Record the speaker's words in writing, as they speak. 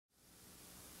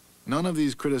None of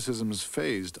these criticisms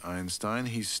fazed Einstein.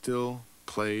 He still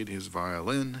played his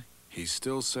violin, he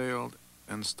still sailed,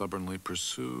 and stubbornly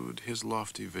pursued his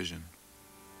lofty vision.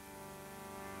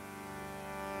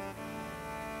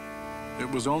 It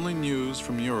was only news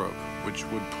from Europe which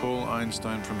would pull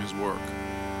Einstein from his work.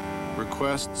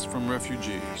 Requests from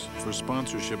refugees for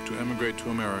sponsorship to emigrate to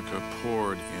America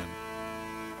poured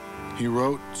in. He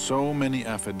wrote so many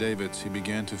affidavits he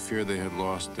began to fear they had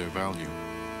lost their value.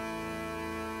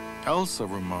 Elsa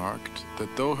remarked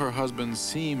that though her husband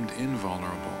seemed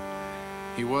invulnerable,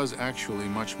 he was actually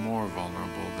much more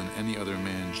vulnerable than any other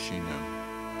man she knew.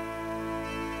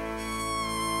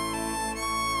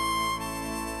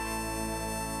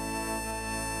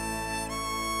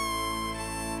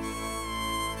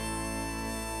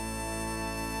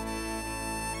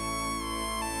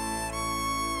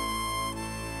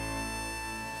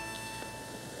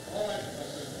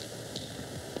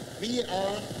 We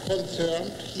are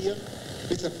concerned here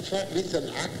with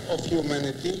an act of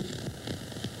humanity,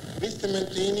 with the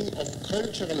maintaining of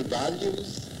cultural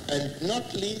values, and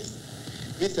not least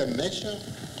with a measure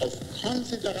of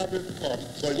considerable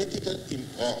political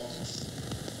importance.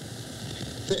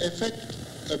 The effect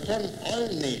upon all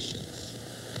nations,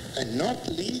 and not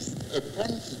least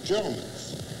upon the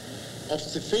Germans, of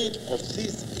the fate of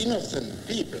these innocent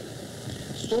people,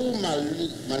 so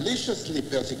maliciously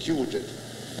persecuted,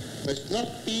 must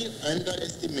not be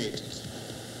underestimated.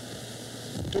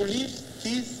 To leave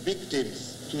these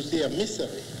victims to their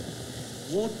misery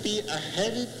would be a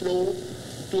heavy blow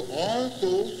to all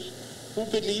those who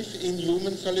believe in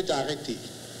human solidarity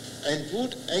and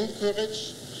would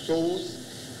encourage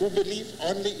those who believe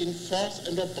only in force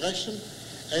and oppression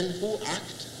and who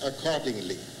act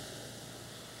accordingly.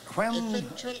 When the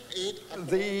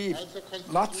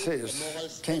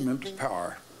Nazis came into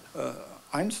power,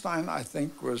 Einstein, I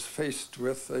think, was faced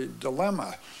with a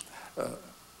dilemma.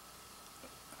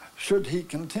 Should he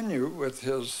continue with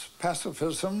his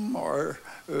pacifism, or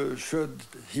should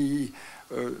he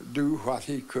do what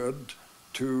he could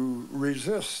to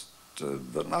resist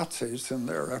the Nazis in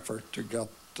their effort to get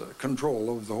control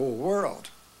of the whole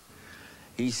world?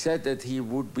 He said that he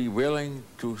would be willing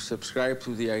to subscribe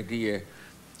to the idea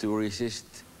to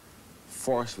resist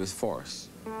force with force.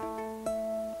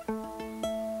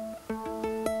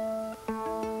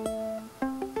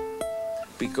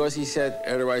 Because he said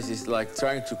otherwise it's like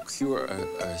trying to cure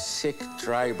a sick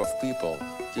tribe of people.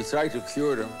 You try to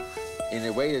cure them in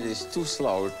a way that is too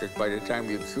slow, that by the time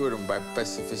you cure them by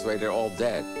pacifist way, they're all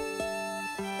dead.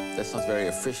 That's not very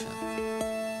efficient.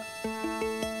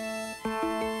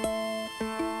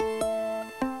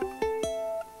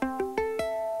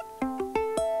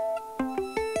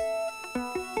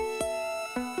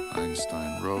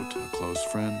 Einstein wrote a close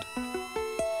friend,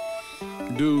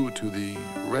 "Due to the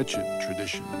wretched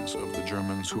traditions of the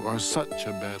Germans, who are such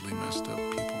a badly messed up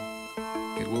people,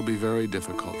 it will be very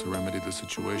difficult to remedy the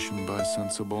situation by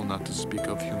sensible, not to speak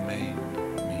of humane,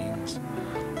 means.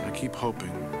 I keep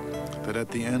hoping that at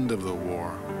the end of the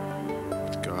war,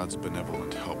 with God's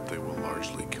benevolent help, they will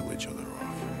largely kill each other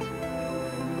off."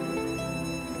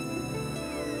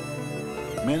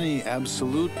 Many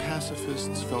absolute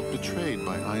pacifists felt betrayed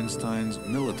by Einstein's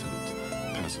militant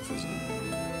pacifism.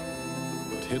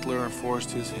 Hitler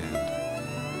forced his hand.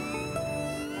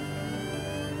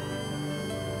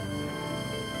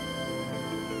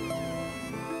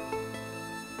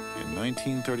 In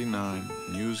 1939,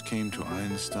 news came to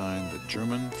Einstein that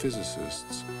German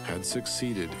physicists had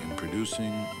succeeded in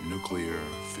producing nuclear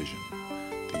fission.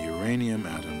 The uranium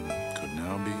atom could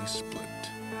now be split.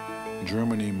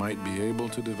 Germany might be able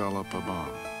to develop a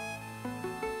bomb.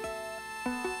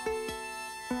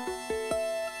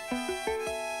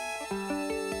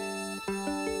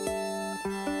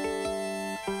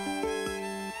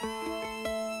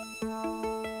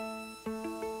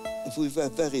 We were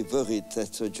very worried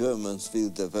that the Germans will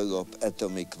develop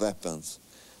atomic weapons.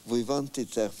 We wanted,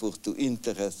 therefore, to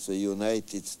interest the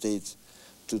United States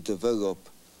to develop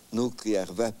nuclear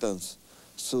weapons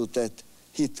so that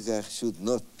Hitler should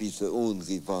not be the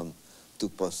only one to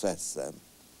possess them.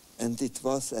 And it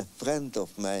was a friend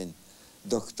of mine,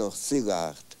 Dr.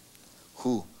 Szilard,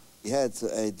 who had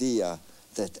the idea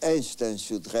that Einstein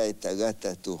should write a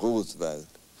letter to Roosevelt,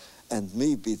 and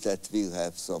maybe that will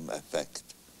have some effect.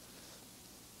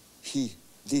 He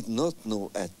did not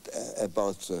know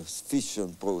about the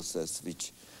fission process,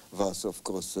 which was, of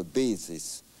course, the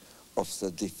basis of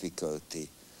the difficulty.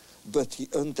 But he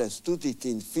understood it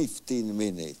in 15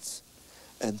 minutes,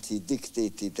 and he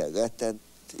dictated a letter.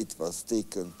 It was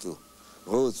taken to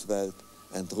Roosevelt,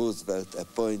 and Roosevelt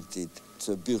appointed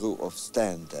the Bureau of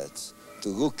Standards to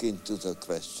look into the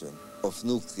question of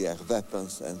nuclear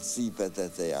weapons and see whether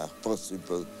they are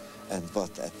possible and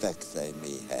what effect they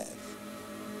may have.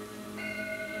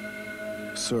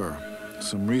 Sir,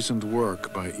 some recent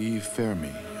work by Yves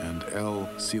Fermi and L.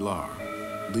 Szilard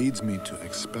leads me to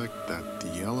expect that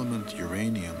the element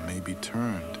uranium may be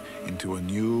turned into a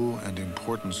new and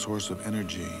important source of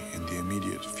energy in the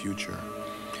immediate future.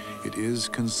 It is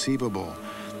conceivable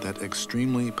that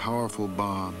extremely powerful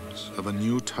bombs of a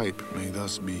new type may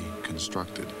thus be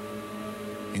constructed.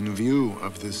 In view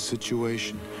of this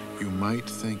situation, you might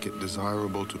think it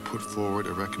desirable to put forward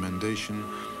a recommendation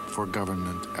for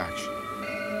government action.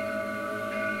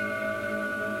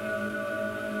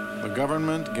 The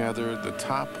government gathered the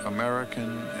top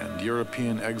American and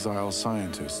European exile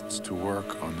scientists to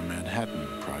work on the Manhattan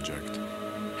Project,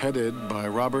 headed by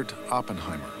Robert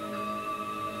Oppenheimer.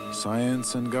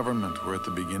 Science and government were at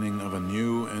the beginning of a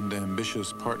new and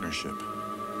ambitious partnership.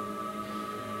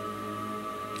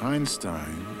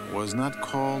 Einstein was not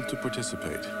called to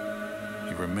participate.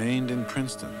 He remained in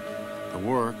Princeton. The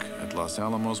work at Los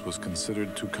Alamos was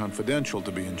considered too confidential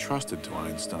to be entrusted to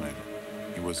Einstein.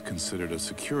 He was considered a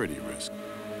security risk.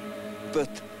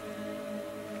 But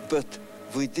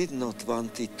we did not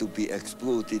want it to be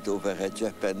exploded over a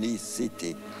Japanese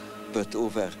city, but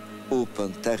over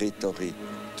open territory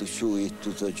to show it to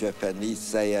the Japanese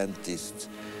scientists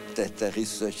that there is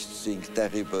such thing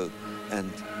terrible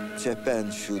and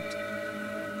Japan should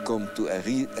come to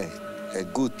a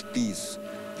good peace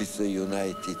with the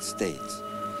United States.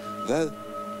 Well,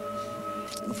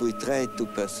 we tried to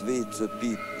persuade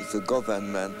the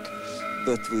government,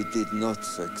 but we did not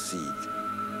succeed.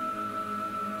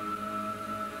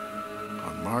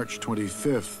 On March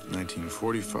 25th,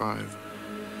 1945,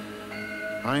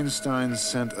 Einstein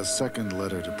sent a second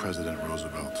letter to President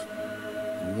Roosevelt,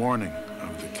 warning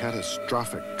of the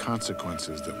catastrophic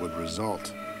consequences that would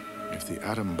result if the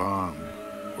atom bomb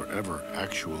were ever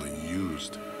actually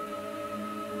used.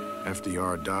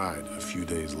 FDR died a few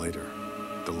days later.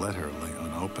 The letter lay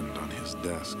unopened on his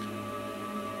desk.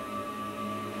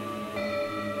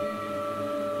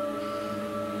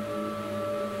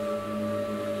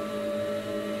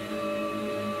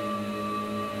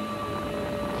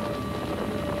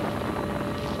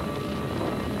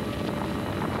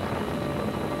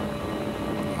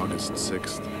 August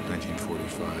 6th,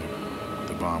 1945,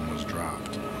 the bomb was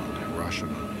dropped on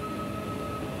Hiroshima.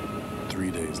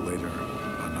 3 days later,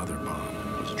 another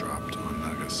bomb was dropped on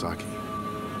Nagasaki.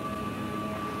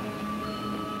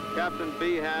 Captain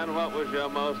Behan, what was your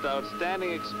most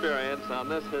outstanding experience on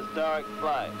this historic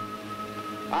flight?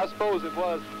 I suppose it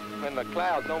was when the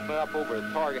clouds opened up over the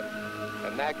target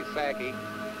at Nagasaki.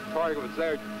 The target was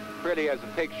there pretty as a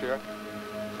picture.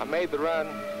 I made the run,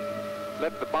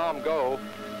 let the bomb go.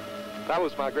 That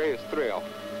was my greatest thrill.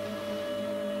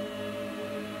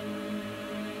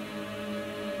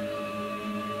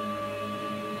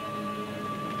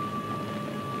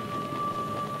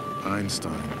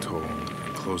 Einstein told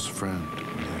a close friend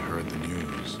when he heard the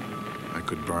news, I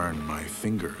could burn my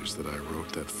fingers that I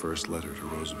wrote that first letter to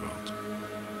Roosevelt.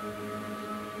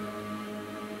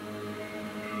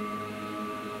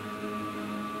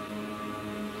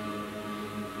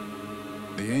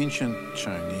 The ancient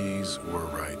Chinese were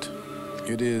right.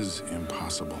 It is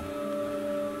impossible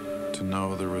to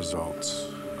know the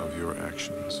results of your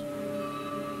actions.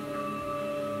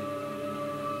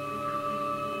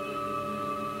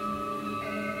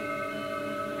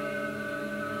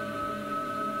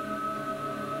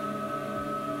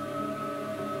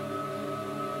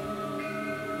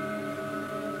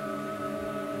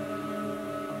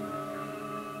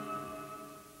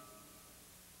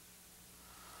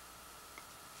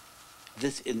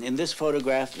 In this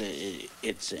photograph,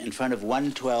 it's in front of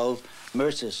 112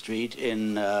 Mercer Street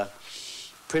in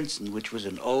Princeton, which was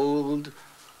an old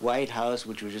white house,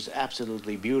 which was just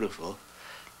absolutely beautiful.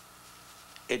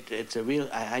 It's a real,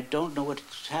 I don't know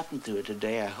what's happened to it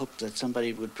today. I hope that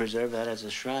somebody would preserve that as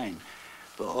a shrine.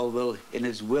 But although in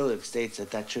his will it states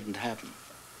that that shouldn't happen.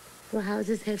 Well,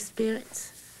 houses have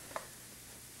spirits.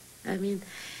 I mean,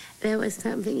 there was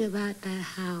something about that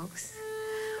house.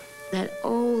 That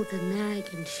old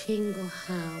American shingle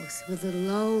house with the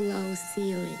low, low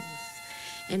ceilings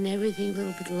and everything a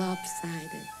little bit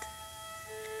lopsided.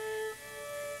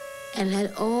 And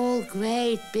that old,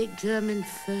 great, big German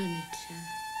furniture.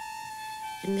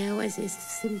 And there was this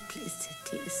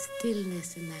simplicity, a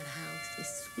stillness in that house,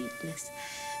 this sweetness.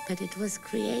 But it was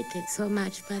created so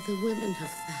much by the women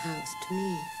of the house, to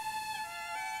me.